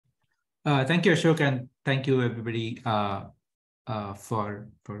Thank you, Ashok, and thank you, everybody, for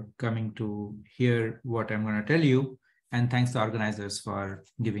coming to hear what I'm going to tell you. And thanks to organizers for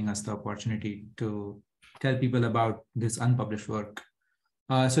giving us the opportunity to tell people about this unpublished work.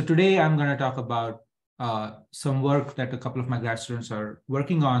 So today I'm going to talk about some work that a couple of my grad students are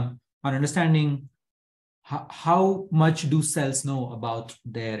working on understanding how much do cells know about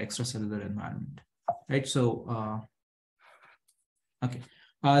their extracellular environment, right? So, okay.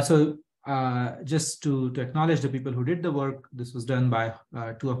 Just to acknowledge the people who did the work, this was done by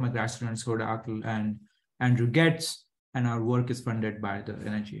two of my grad students, Hoda Akil and Andrew Getz, and our work is funded by the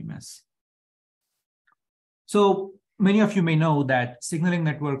NIGMS. So many of you may know that signaling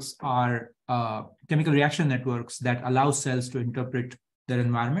networks are chemical reaction networks that allow cells to interpret their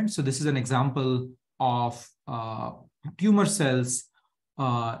environment. So this is an example of tumor cells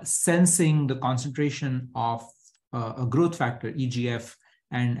sensing the concentration of a growth factor, EGF,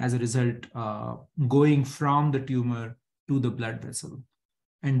 and as a result, going from the tumor to the blood vessel.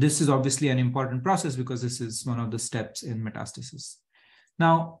 And this is obviously an important process because this is one of the steps in metastasis.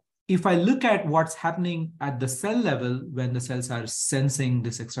 Now, if I look at what's happening at the cell level when the cells are sensing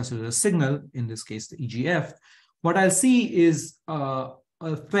this extracellular signal, in this case, the EGF, what I'll see is a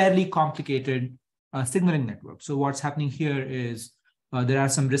fairly complicated signaling network. So what's happening here is there are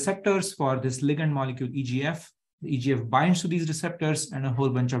some receptors for this ligand molecule EGF. The EGF binds to these receptors and a whole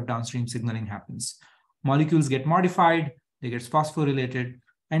bunch of downstream signaling happens. Molecules get modified, they get phosphorylated,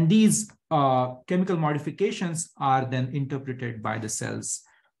 and these chemical modifications are then interpreted by the cells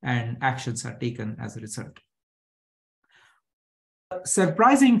and actions are taken as a result. A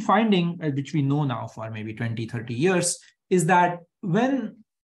surprising finding, which we know now for maybe 20, 30 years, is that when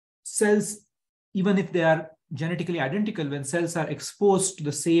cells, even if they are genetically identical, when cells are exposed to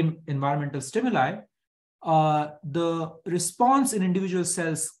the same environmental stimuli, the response in individual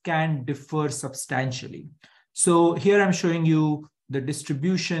cells can differ substantially. So here I'm showing you the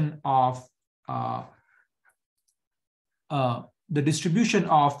distribution of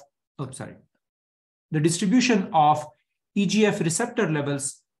EGF receptor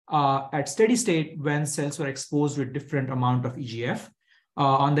levels at steady state when cells were exposed with different amount of EGF.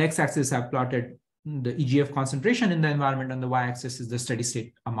 On the x-axis, I've plotted the EGF concentration in the environment, and the y-axis is the steady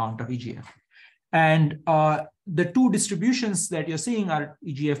state amount of EGF. And the two distributions that you're seeing are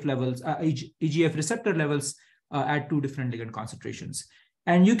EGF levels, EGF receptor levels at two different ligand concentrations.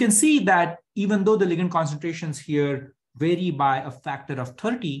 And you can see that even though the ligand concentrations here vary by a factor of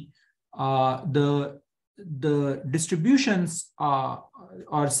 30, the distributions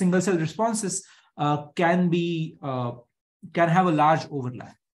or single cell responses can have a large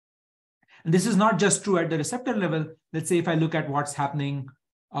overlap. And this is not just true at the receptor level. Let's say if I look at what's happening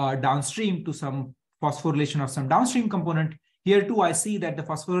downstream to some phosphorylation of some downstream component, here too I see that the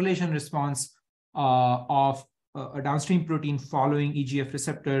phosphorylation response of a downstream protein following EGF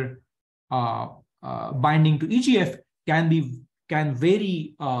receptor binding to EGF can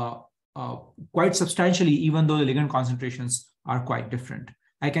vary quite substantially, even though the ligand concentrations are quite different.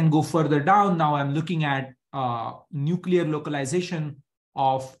 I can go further down. Now I'm looking at nuclear localization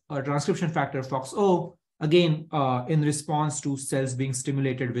of a transcription factor FOXO, again, in response to cells being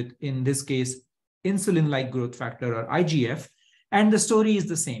stimulated with, in this case, insulin-like growth factor or IGF. And the story is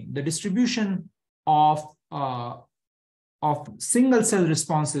the same. The distribution of single cell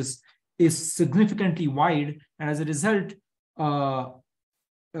responses is significantly wide. And as a result,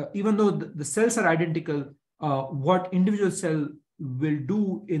 even though the cells are identical, what individual cell will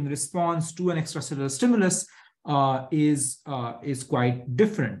do in response to an extracellular stimulus is quite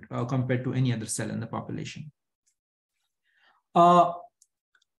different compared to any other cell in the population. A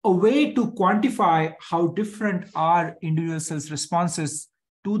way to quantify how different are individual cells' responses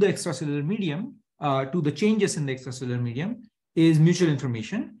to the extracellular medium, to the changes in the extracellular medium, is mutual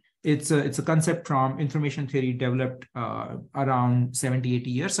information. It's a concept from information theory developed around 70,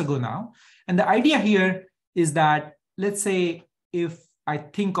 80 years ago now. And the idea here is that, let's say, if I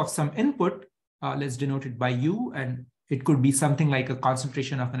think of some input, let's denote it by U, and it could be something like a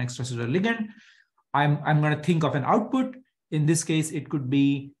concentration of an extracellular ligand. I'm going to think of an output. In this case, it could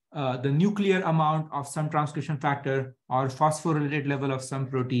be the nuclear amount of some transcription factor or phosphorylated level of some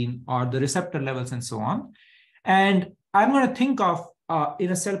protein or the receptor levels and so on. And I'm going to think of,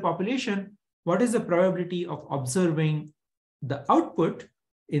 in a cell population, what is the probability of observing the output?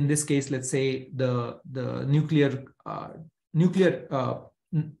 In this case, let's say the nuclear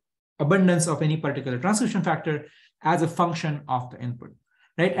abundance of any particular transcription factor as a function of the input,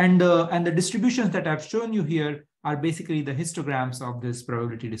 right? And the distributions that I've shown you here are basically the histograms of this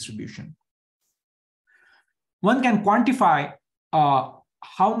probability distribution. One can quantify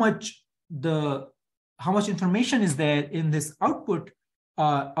how much how much information is there in this output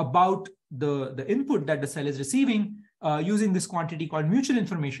about the input that the cell is receiving using this quantity called mutual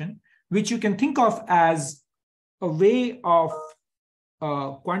information, which you can think of as a way of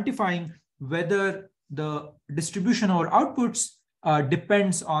quantifying whether the distribution over outputs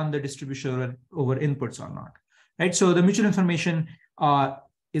depends on the distribution over inputs or not, right? So the mutual information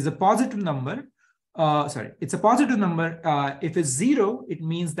is a positive number. It's a positive number. If it's 0, it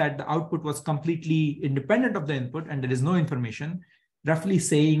means that the output was completely independent of the input and there is no information, roughly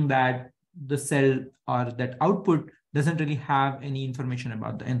saying that the cell or that output doesn't really have any information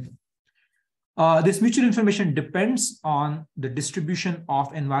about the input. This mutual information depends on the distribution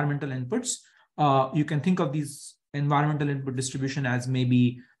of environmental inputs. You can think of these environmental input distribution as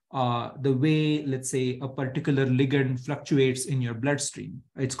maybe the way, let's say, a particular ligand fluctuates in your bloodstream.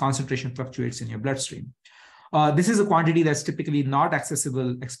 Its concentration fluctuates in your bloodstream. This is a quantity that's typically not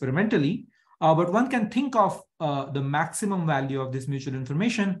accessible experimentally, but one can think of the maximum value of this mutual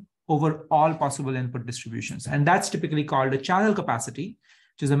information over all possible input distributions. And that's typically called a channel capacity,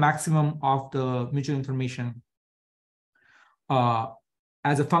 which is the maximum of the mutual information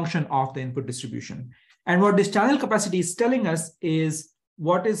as a function of the input distribution. And what this channel capacity is telling us is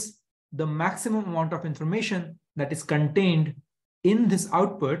what is the maximum amount of information that is contained in this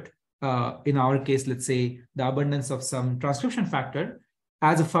output, in our case, let's say the abundance of some transcription factor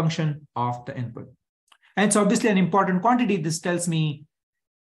as a function of the input. And it's obviously an important quantity. This tells me,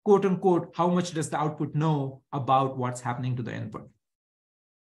 quote unquote, how much does the output know about what's happening to the input.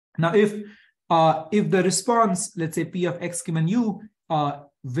 Now, if the response, let's say P of x given u,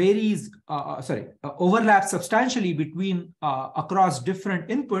 overlaps substantially between across different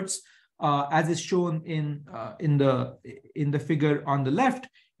inputs, as is shown in the figure on the left,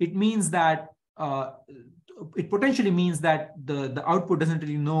 it means that it potentially means that the output doesn't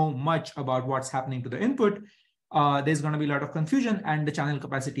really know much about what's happening to the input. There's going to be a lot of confusion, and the channel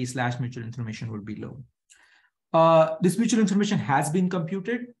capacity / mutual information will be low. This mutual information has been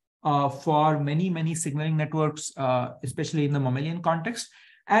computed for many signaling networks, especially in the mammalian context.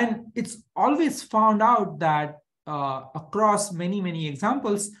 And it's always found out that across many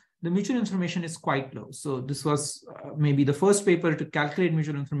examples, the mutual information is quite low. So this was maybe the first paper to calculate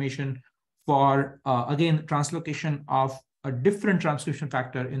mutual information for, again, translocation of a different transcription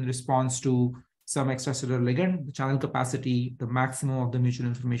factor in response to some extracellular ligand. The channel capacity, the maximum of the mutual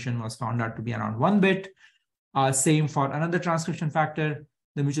information was found out to be around 1 bit. Same for another transcription factor.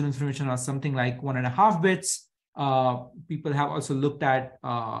 The mutual information was something like 1.5 bits. People have also looked at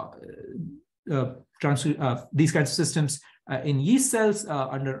these kinds of systems in yeast cells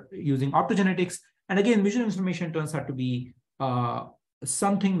using optogenetics. And again, mutual information turns out to be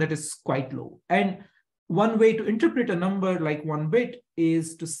something that is quite low. And one way to interpret a number like 1 bit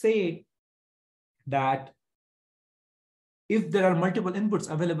is to say that if there are multiple inputs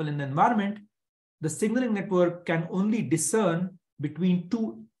available in the environment, the signaling network can only discern between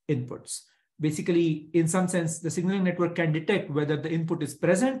 2 inputs. Basically, in some sense, the signaling network can detect whether the input is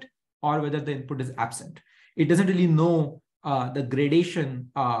present or whether the input is absent. It doesn't really know the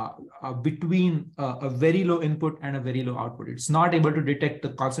gradation between a very low input and a very low output. It's not able to detect the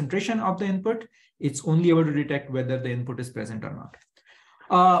concentration of the input. It's only able to detect whether the input is present or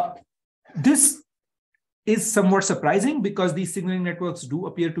not. This is somewhat surprising because these signaling networks do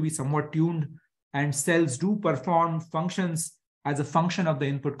appear to be somewhat tuned, and cells do perform functions as a function of the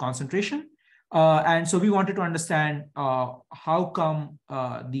input concentration. And so we wanted to understand how come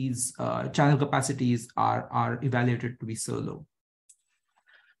these channel capacities are evaluated to be so low.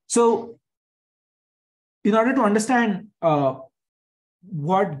 So in order to understand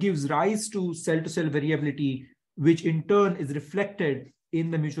what gives rise to cell-to-cell variability, which in turn is reflected in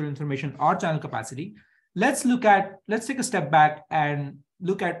the mutual information or channel capacity, let's take a step back and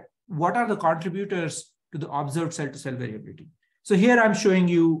look at what are the contributors to the observed cell-to-cell variability. So here I'm showing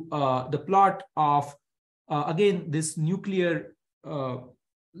you the plot of, again, this nuclear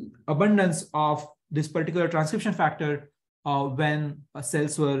abundance of this particular transcription factor when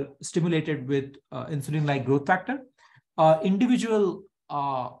cells were stimulated with insulin-like growth factor. Individual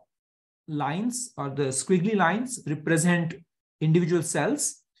lines, or the squiggly lines, represent individual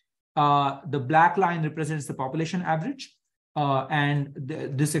cells. The black line represents the population average. And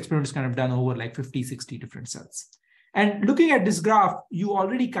this experiment is kind of done over like 50, 60 different cells. And looking at this graph, you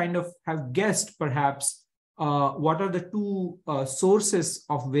already kind of have guessed perhaps what are the 2 sources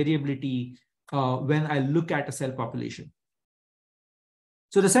of variability when I look at a cell population.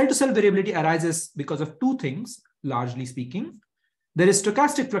 So the cell-to-cell variability arises because of 2 things, largely speaking. There is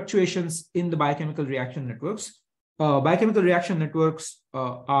stochastic fluctuations in the biochemical reaction networks. biochemical reaction networks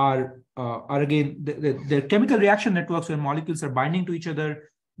are again, they're chemical reaction networks where molecules are binding to each other,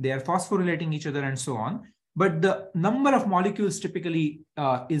 they are phosphorylating each other and so on. But the number of molecules typically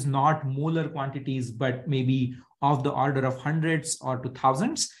is not molar quantities, but maybe of the order of hundreds or to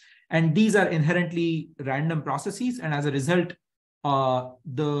thousands. And these are inherently random processes. And as a result,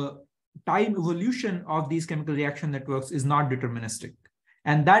 the time evolution of these chemical reaction networks is not deterministic.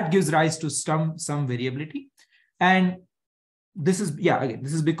 And that gives rise to some variability. And this is,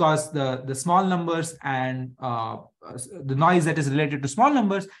 this is because the small numbers and the noise that is related to small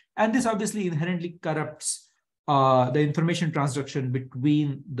numbers, and this obviously inherently corrupts the information transduction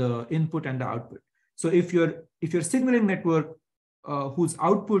between the input and the output. So if your signaling network whose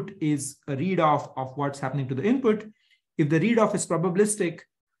output is a read-off of what's happening to the input, if the read-off is probabilistic,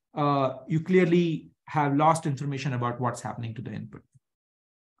 you clearly have lost information about what's happening to the input.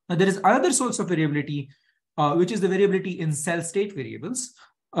 Now, there is another source of variability, which is the variability in cell state variables.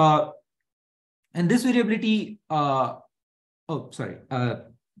 And this variability, I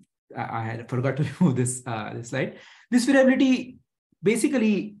had forgot to remove this slide. This variability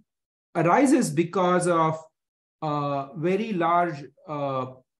basically arises because of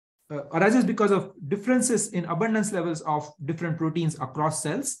arises because of differences in abundance levels of different proteins across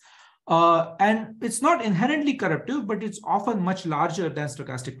cells. And it's not inherently corruptive, but it's often much larger than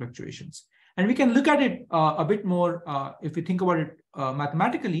stochastic fluctuations. And we can look at it a bit more if we think about it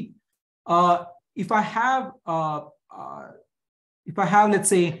mathematically. If I have, let's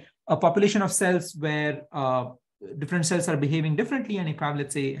say, a population of cells where different cells are behaving differently, and if I,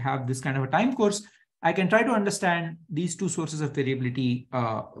 let's say, have this kind of a time course, I can try to understand these two sources of variability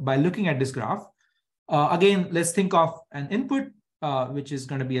by looking at this graph. Again, let's think of an input, which is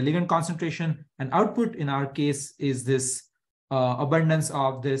going to be a ligand concentration, and output in our case is this abundance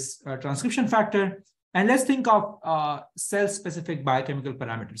of this transcription factor. And let's think of cell-specific biochemical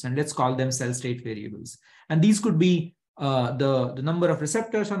parameters, and let's call them cell state variables. And these could be the number of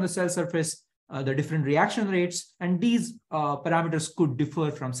receptors on the cell surface, the different reaction rates, and these parameters could differ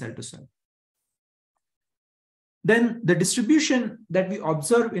from cell to cell. Then the distribution that we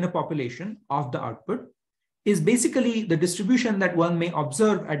observe in a population of the output is basically the distribution that one may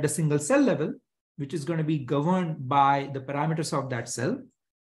observe at the single cell level, which is going to be governed by the parameters of that cell,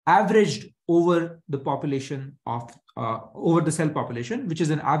 averaged over the population of, over the cell population, which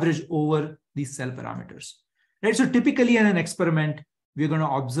is an average over these cell parameters. Right? So typically in an experiment, we're going to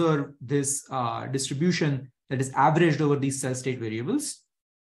observe this distribution that is averaged over these cell state variables.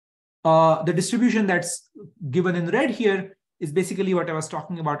 The distribution that's given in red here is basically what I was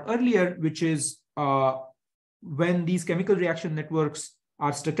talking about earlier, which is when these chemical reaction networks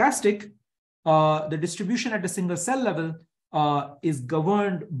are stochastic, the distribution at the single cell level is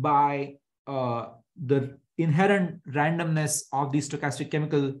governed by the inherent randomness of these stochastic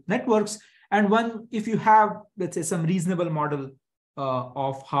chemical networks. And if you have, let's say, some reasonable model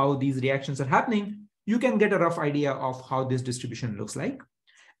of how these reactions are happening, you can get a rough idea of how this distribution looks like.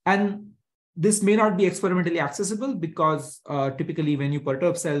 And this may not be experimentally accessible because typically when you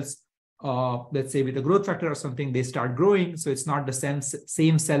perturb cells, let's say with a growth factor or something, they start growing. So it's not the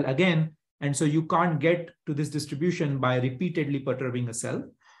same cell again. And so you can't get to this distribution by repeatedly perturbing a cell.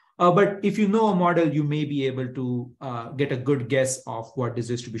 But if you know a model, you may be able to get a good guess of what this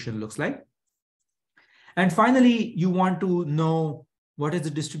distribution looks like. And finally, you want to know what is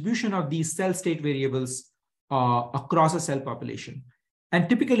the distribution of these cell state variables across a cell population. And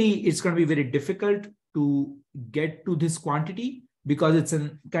typically, it's going to be very difficult to get to this quantity because it's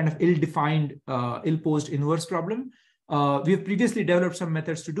a kind of ill-defined, ill-posed inverse problem. We have previously developed some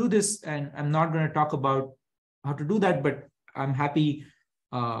methods to do this, and I'm not going to talk about how to do that, but I'm happy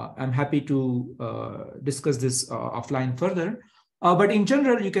to discuss this offline further. But in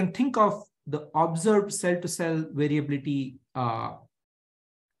general, you can think of the observed cell-to-cell variability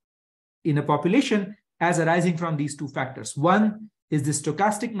in a population as arising from these two factors. One is the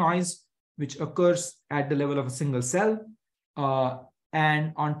stochastic noise, which occurs at the level of a single cell.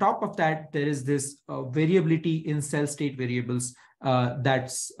 And on top of that, there is this variability in cell state variables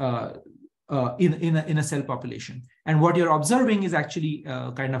that's in a cell population. And what you're observing is actually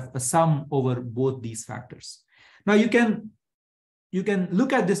kind of a sum over both these factors. Now you can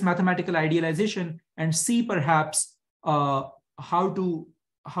look at this mathematical idealization and see perhaps how to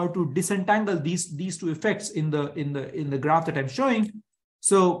disentangle these two effects in the graph that I'm showing.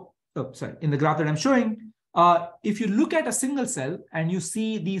 So, in the graph that I'm showing, if you look at a single cell and you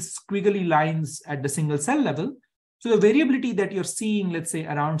see these squiggly lines at the single cell level, so the variability that you're seeing, let's say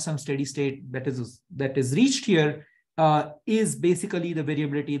around some steady state that is reached here, is basically the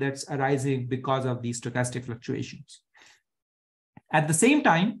variability that's arising because of these stochastic fluctuations. At the same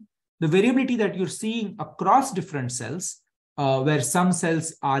time, the variability that you're seeing across different cells, where some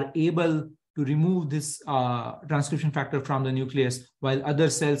cells are able to remove this transcription factor from the nucleus, while other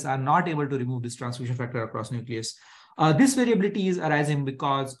cells are not able to remove this transcription factor across nucleus. This variability is arising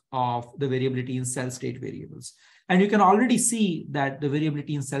because of the variability in cell state variables. And you can already see that the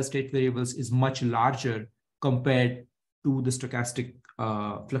variability in cell state variables is much larger compared to the stochastic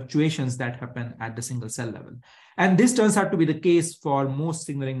fluctuations that happen at the single cell level. And this turns out to be the case for most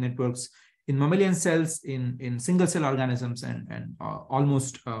signaling networks in mammalian cells, in single cell organisms, and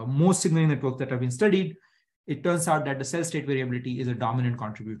almost most signaling networks that have been studied. It turns out that the cell state variability is a dominant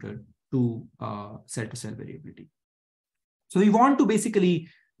contributor to cell-to-cell variability. So we want to basically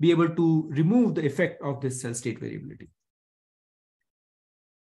be able to remove the effect of this cell state variability.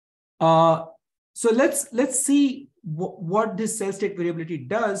 So let's see what this cell state variability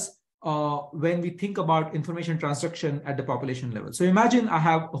does when we think about information transduction at the population level. So imagine I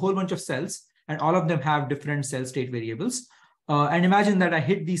have a whole bunch of cells and all of them have different cell state variables. And imagine that I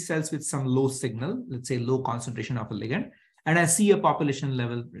hit these cells with some low signal, let's say low concentration of a ligand, and I see a population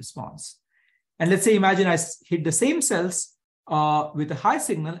level response. And let's say imagine I hit the same cells with a high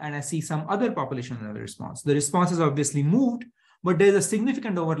signal and I see some other population level response. The response is obviously moved, but there's a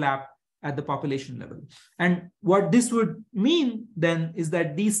significant overlap at the population level. And what this would mean then is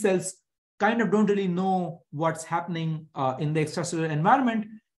that these cells kind of don't really know what's happening in the extracellular environment,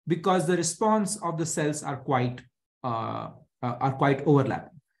 because the response of the cells are quite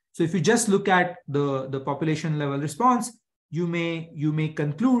overlapping. So if you just look at the population level response, you may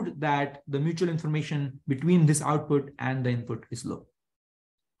conclude that the mutual information between this output and the input is low.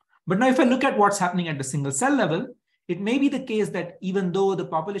 But now if I look at what's happening at the single cell level, it may be the case that even though the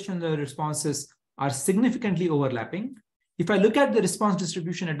population level responses are significantly overlapping, if I look at the response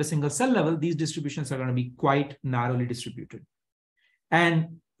distribution at the single cell level, these distributions are going to be quite narrowly distributed.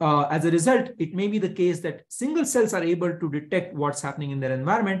 And as a result, it may be the case that single cells are able to detect what's happening in their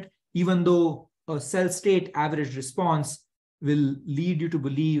environment, even though a cell state average response will lead you to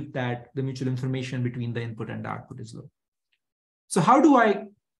believe that the mutual information between the input and the output is low. So how do I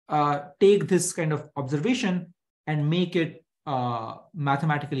take this kind of observation and make it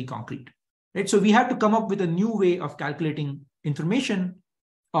mathematically concrete? Right? So we have to come up with a new way of calculating information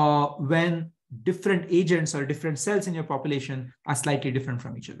when different agents or different cells in your population are slightly different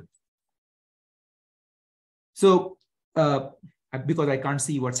from each other. So because I can't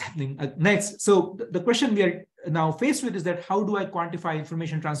see what's happening next. So the question we are now faced with is that how do I quantify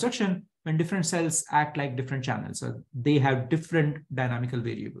information transduction when different cells act like different channels? So they have different dynamical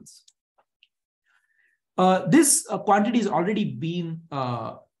variables. This quantity has already been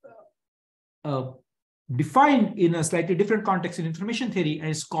defined in a slightly different context in information theory, and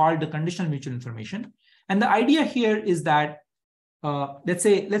it's called the conditional mutual information. And the idea here is that, let's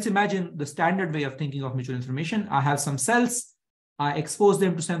imagine the standard way of thinking of mutual information. I have some cells, I expose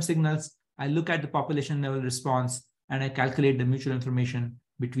them to some signals, I look at the population level response, and I calculate the mutual information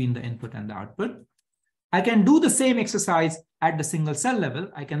between the input and the output. I can do the same exercise at the single cell level.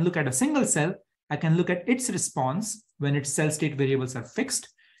 I can look at a single cell, I can look at its response when its cell state variables are fixed,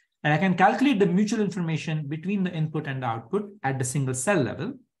 and I can calculate the mutual information between the input and the output at the single cell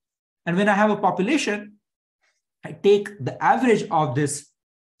level. And when I have a population, I take the average of this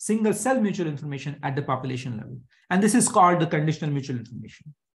single cell mutual information at the population level. And this is called the conditional mutual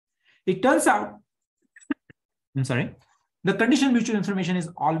information. It turns out, the conditional mutual information is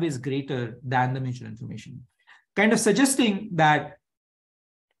always greater than the mutual information, kind of suggesting that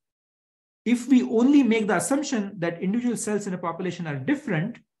if we only make the assumption that individual cells in a population are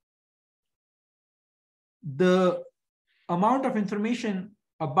different, the amount of information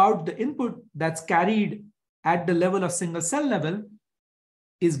about the input that's carried at the level of single cell level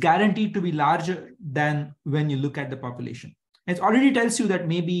is guaranteed to be larger than when you look at the population. It already tells you that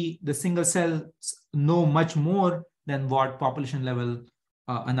maybe the single cells know much more than what population level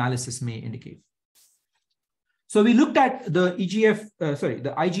analysis may indicate. So we looked at the IGF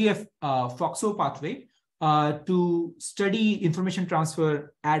FOXO pathway to study information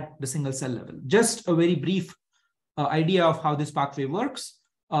transfer at the single cell level. Just a very brief idea of how this pathway works.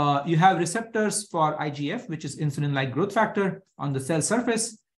 You have receptors for IGF, which is insulin-like growth factor, on the cell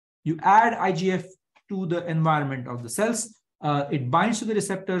surface. You add IGF to the environment of the cells. It binds to the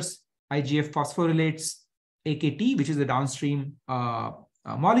receptors. IGF phosphorylates AKT, which is the downstream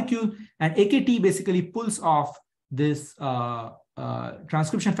molecule. And AKT basically pulls off this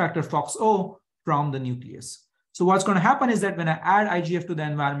transcription factor FOXO from the nucleus. So what's going to happen is that when I add IGF to the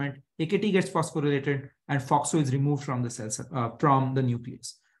environment, AKT gets phosphorylated, and FOXO is removed from the cells, from the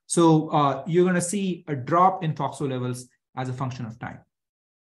nucleus. So you're going to see a drop in FOXO levels as a function of time.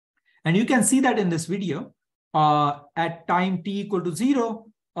 And you can see that in this video. At time t equal to 0,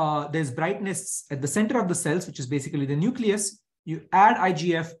 there's brightness at the center of the cells, which is basically the nucleus. You add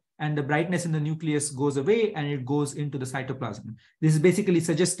IGF, and the brightness in the nucleus goes away, and it goes into the cytoplasm. This is basically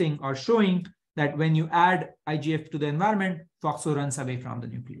suggesting or showing that when you add IGF to the environment, FOXO runs away from the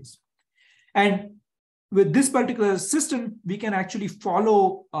nucleus. And with this particular system, we can actually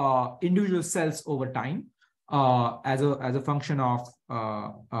follow individual cells over time as a function of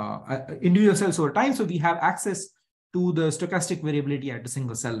individual cells over time. So we have access to the stochastic variability at the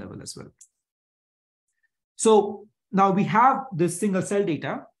single cell level as well. So now we have this single cell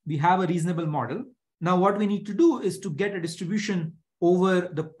data. We have a reasonable model. Now what we need to do is to get a distribution over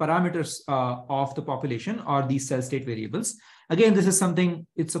the parameters of the population or these cell state variables. Again, this is something,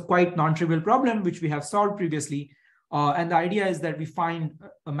 it's a quite non-trivial problem, which we have solved previously. And the idea is that we find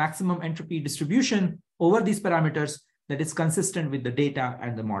a maximum entropy distribution over these parameters that is consistent with the data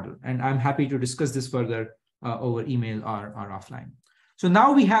and the model. And I'm happy to discuss this further over email or offline. So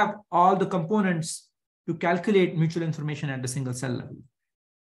now we have all the components to calculate mutual information at the single cell level.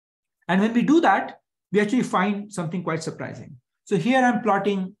 And when we do that, we actually find something quite surprising. So here I'm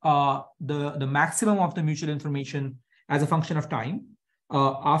plotting the maximum of the mutual information as a function of time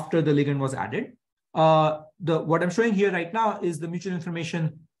after the ligand was added. What I'm showing here right now is the mutual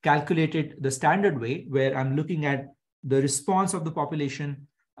information calculated the standard way, where I'm looking at the response of the population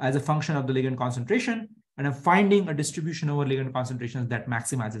as a function of the ligand concentration, and I'm finding a distribution over ligand concentrations that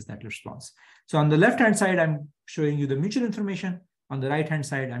maximizes that response. So on the left-hand side, I'm showing you the mutual information. On the right-hand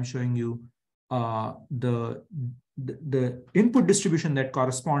side, I'm showing you the input distribution that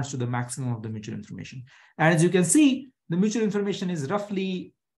corresponds to the maximum of the mutual information. And as you can see, the mutual information is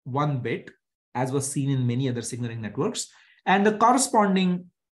roughly 1 bit, as was seen in many other signaling networks. And the corresponding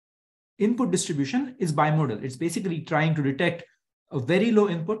input distribution is bimodal. It's basically trying to detect a very low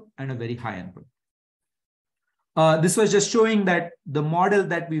input and a very high input. This was just showing that the model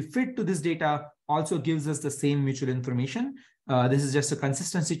that we fit to this data also gives us the same mutual information. This is just a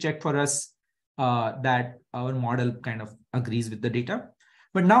consistency check for us that our model kind of agrees with the data.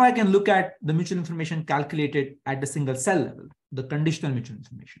 But now I can look at the mutual information calculated at the single cell level, the conditional mutual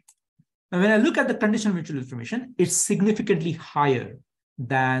information. Now, when I look at the conditional mutual information, it's significantly higher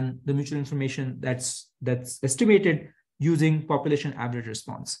than the mutual information that's estimated using population average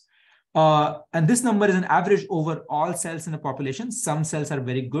response. And this number is an average over all cells in the population. Some cells are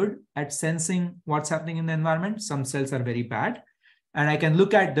very good at sensing what's happening in the environment. Some cells are very bad. And I can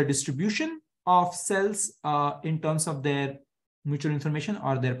look at the distribution of cells in terms of their mutual information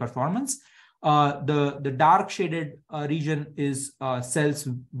or their performance. The dark shaded region is cells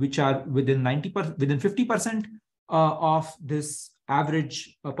which are within 50% of this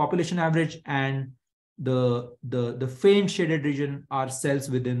average population average, and the faint shaded region are cells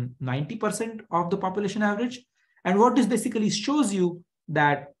within 90% of the population average. And what this basically shows you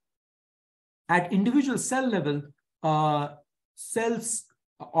that at individual cell level, cells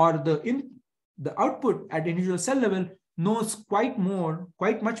or the output at individual cell level knows quite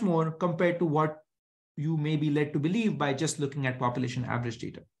much more compared to what you may be led to believe by just looking at population average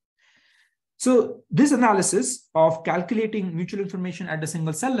data. So this analysis of calculating mutual information at the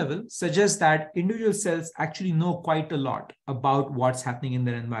single cell level suggests that individual cells actually know quite a lot about what's happening in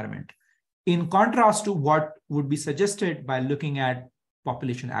their environment, in contrast to what would be suggested by looking at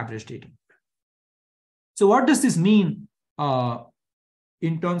population average data. So what does this mean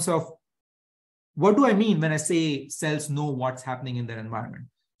in terms of, what do I mean when I say cells know what's happening in their environment?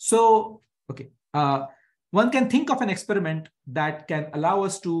 So, okay, one can think of an experiment that can allow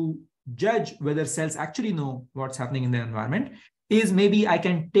us to judge whether cells actually know what's happening in their environment. Is maybe I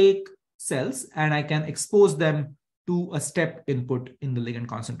can take cells and I can expose them to a step input in the ligand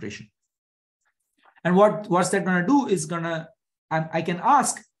concentration. And what's that going to do is I can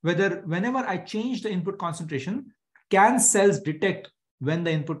ask whether whenever I change the input concentration, can cells detect when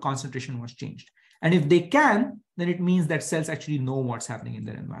the input concentration was changed? And if they can, then it means that cells actually know what's happening in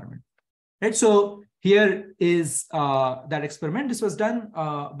their environment. Right? So here is that experiment. This was done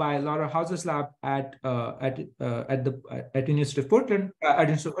by Laura Hauser's lab at University of Portland, at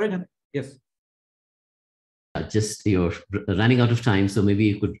University of Oregon. Yes. Just you're running out of time, so maybe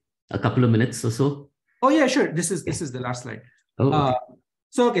you could a couple of minutes or so. Oh yeah, sure. This is the last slide. Oh,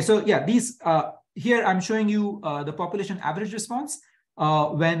 okay. So yeah, these here I'm showing you the population average response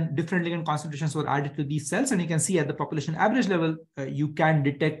when different ligand concentrations were added to these cells, and you can see at the population average level, you can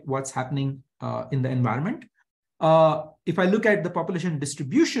detect what's happening in the environment. If I look at the population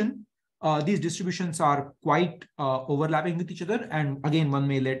distribution, these distributions are quite overlapping with each other. And again, one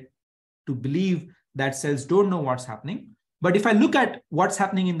may lead to believe that cells don't know what's happening. But if I look at what's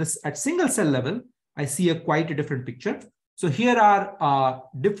happening in this at single cell level, I see quite a different picture. So here are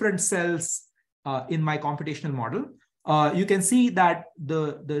different cells in my computational model. You can see that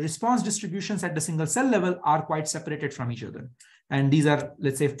the response distributions at the single cell level are quite separated from each other. And these are,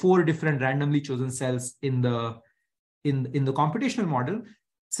 let's say, 4 different randomly chosen cells in the computational model,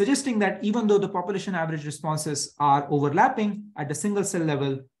 suggesting that even though the population average responses are overlapping at the single cell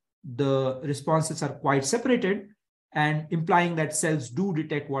level, the responses are quite separated, and implying that cells do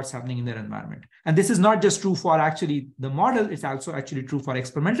detect what's happening in their environment. And this is not just true for actually the model, it's also actually true for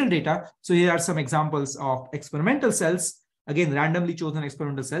experimental data. So here are some examples of experimental cells, again, randomly chosen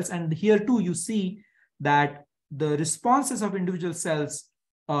experimental cells. And here too, you see that the responses of individual cells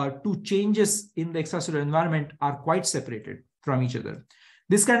to changes in the extracellular environment are quite separated from each other.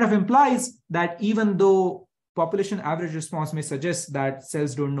 This kind of implies that even though population average response may suggest that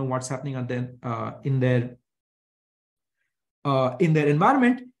cells don't know what's happening on them, in their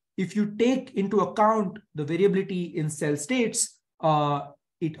environment, if you take into account the variability in cell states,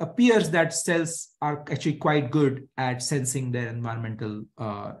 it appears that cells are actually quite good at sensing their environmental,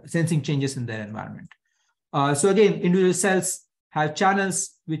 sensing changes in their environment. So again, individual cells have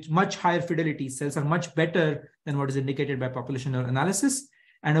channels with much higher fidelity. Cells are much better than what is indicated by population analysis.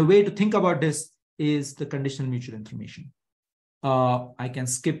 And a way to think about this is the conditional mutual information. I can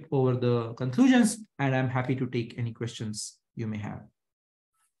skip over the conclusions, and I'm happy to take any questions you may have.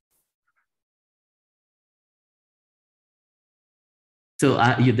 So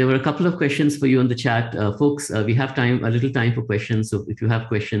there were a couple of questions for you on the chat. Folks, we have a little time for questions. So if you have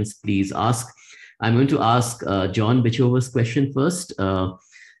questions, please ask. I'm going to ask John Bichover's question first.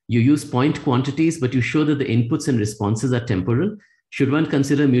 You use point quantities, but you show that the inputs and responses are temporal. Should one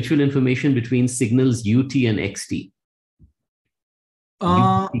consider mutual information between signals ut and xt?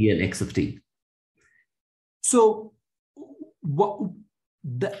 Ut and x of t. So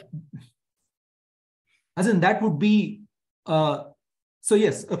as in that would be, so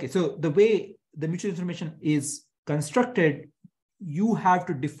yes, okay. So the way the mutual information is constructed, you have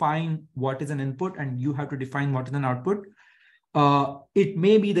to define what is an input and you have to define what is an output. It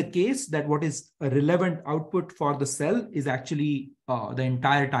may be the case that what is a relevant output for the cell is actually the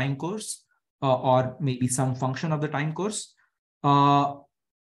entire time course, or maybe some function of the time course. And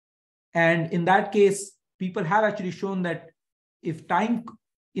in that case, people have actually shown that if time,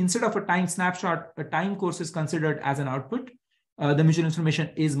 instead of a time snapshot, a time course is considered as an output, the mutual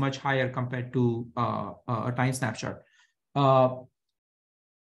information is much higher compared to a time snapshot.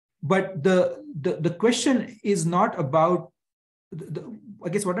 But the question is not about, I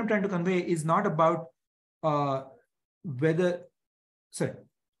guess what I'm trying to convey is not about whether, sorry,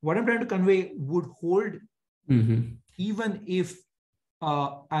 what I'm trying to convey would hold even if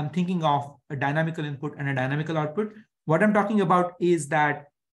I'm thinking of a dynamical input and a dynamical output. What I'm talking about is that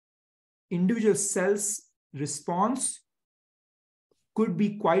individual cells' response could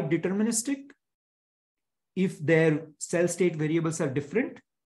be quite deterministic if their cell state variables are different.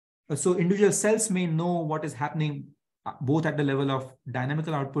 So individual cells may know what is happening both at the level of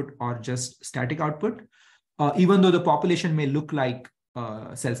dynamical output or just static output, even though the population may look like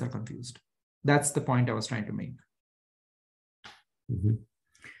cells are confused. That's the point I was trying to make.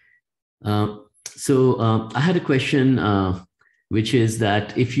 So I had a question, which is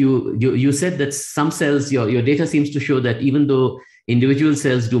that if you said that some cells, your data seems to show that even though individual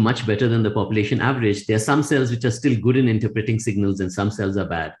cells do much better than the population average, there are some cells which are still good in interpreting signals and some cells are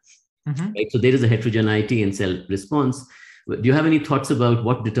bad. Right? So there is a heterogeneity in cell response. Do you have any thoughts about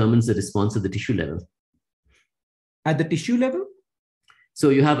what determines the response at the tissue level? At the tissue level? So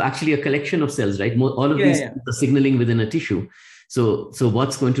you have actually a collection of cells, right? All of these are signaling within a tissue. So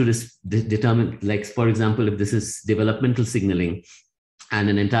what's going to determine, like, for example, if this is developmental signaling and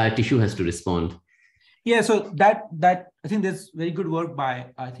an entire tissue has to respond? Yeah, so that I think there's very good work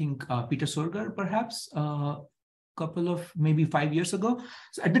by, I think, Peter Sorger, perhaps, couple of maybe 5 years ago.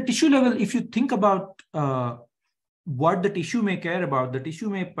 So at the tissue level, if you think about what the tissue may care about, the tissue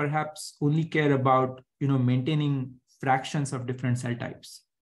may perhaps only care about, maintaining fractions of different cell types.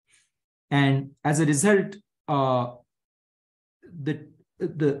 And as a result, the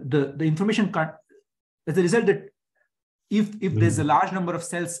information as a result that if there's a large number of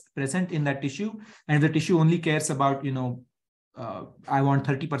cells present in that tissue, and the tissue only cares about, I want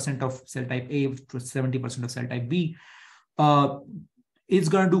 30% of cell type A to 70% of cell type B, it's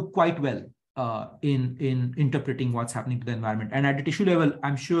going to do quite well in interpreting what's happening to the environment. And at the tissue level,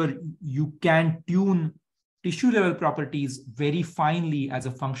 I'm sure you can tune tissue level properties very finely as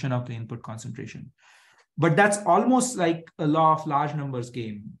a function of the input concentration. But that's almost like a law of large numbers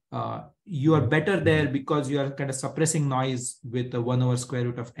game. You are better there because you are kind of suppressing noise with the 1 over square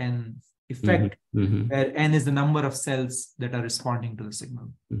root of n effect, where n is the number of cells that are responding to the signal.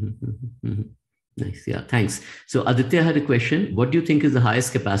 Nice. Yeah, thanks. So Aditya had a question. What do you think is the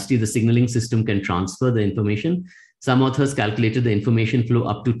highest capacity the signaling system can transfer the information? Some authors calculated the information flow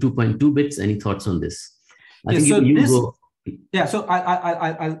up to 2.2 bits. Any thoughts on this? I think you go. Yeah, so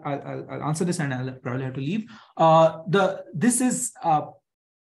I'll answer this and I'll probably have to leave. This is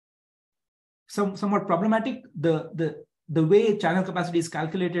somewhat problematic. The way channel capacity is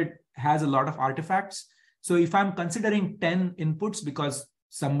calculated has a lot of artifacts. So if I'm considering 10 inputs because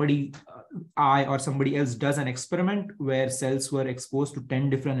somebody, I or somebody else does an experiment where cells were exposed to 10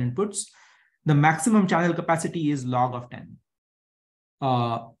 different inputs, the maximum channel capacity is log of 10.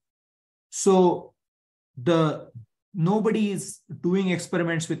 So nobody is doing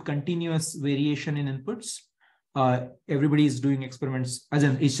experiments with continuous variation in inputs. Everybody is doing experiments, as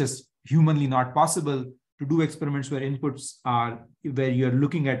in it's just humanly not possible to do experiments where inputs are, where you're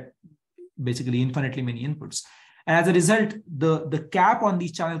looking at basically infinitely many inputs. And as a result, the cap on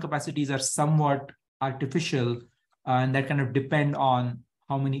these channel capacities are somewhat artificial, and that kind of depend on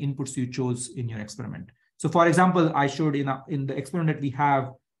how many inputs you chose in your experiment. So for example, I showed in the experiment that we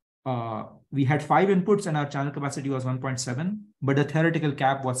had 5 inputs and our channel capacity was 1.7, but the theoretical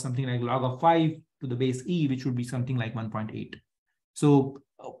cap was something like log of 5 to the base e, which would be something like 1.8. So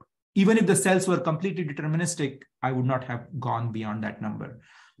even if the cells were completely deterministic, I would not have gone beyond that number.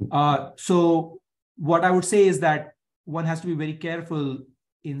 So what I would say is that one has to be very careful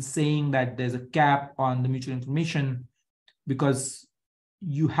in saying that there's a cap on the mutual information, because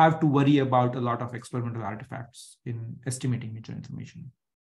you have to worry about a lot of experimental artifacts in estimating mutual information.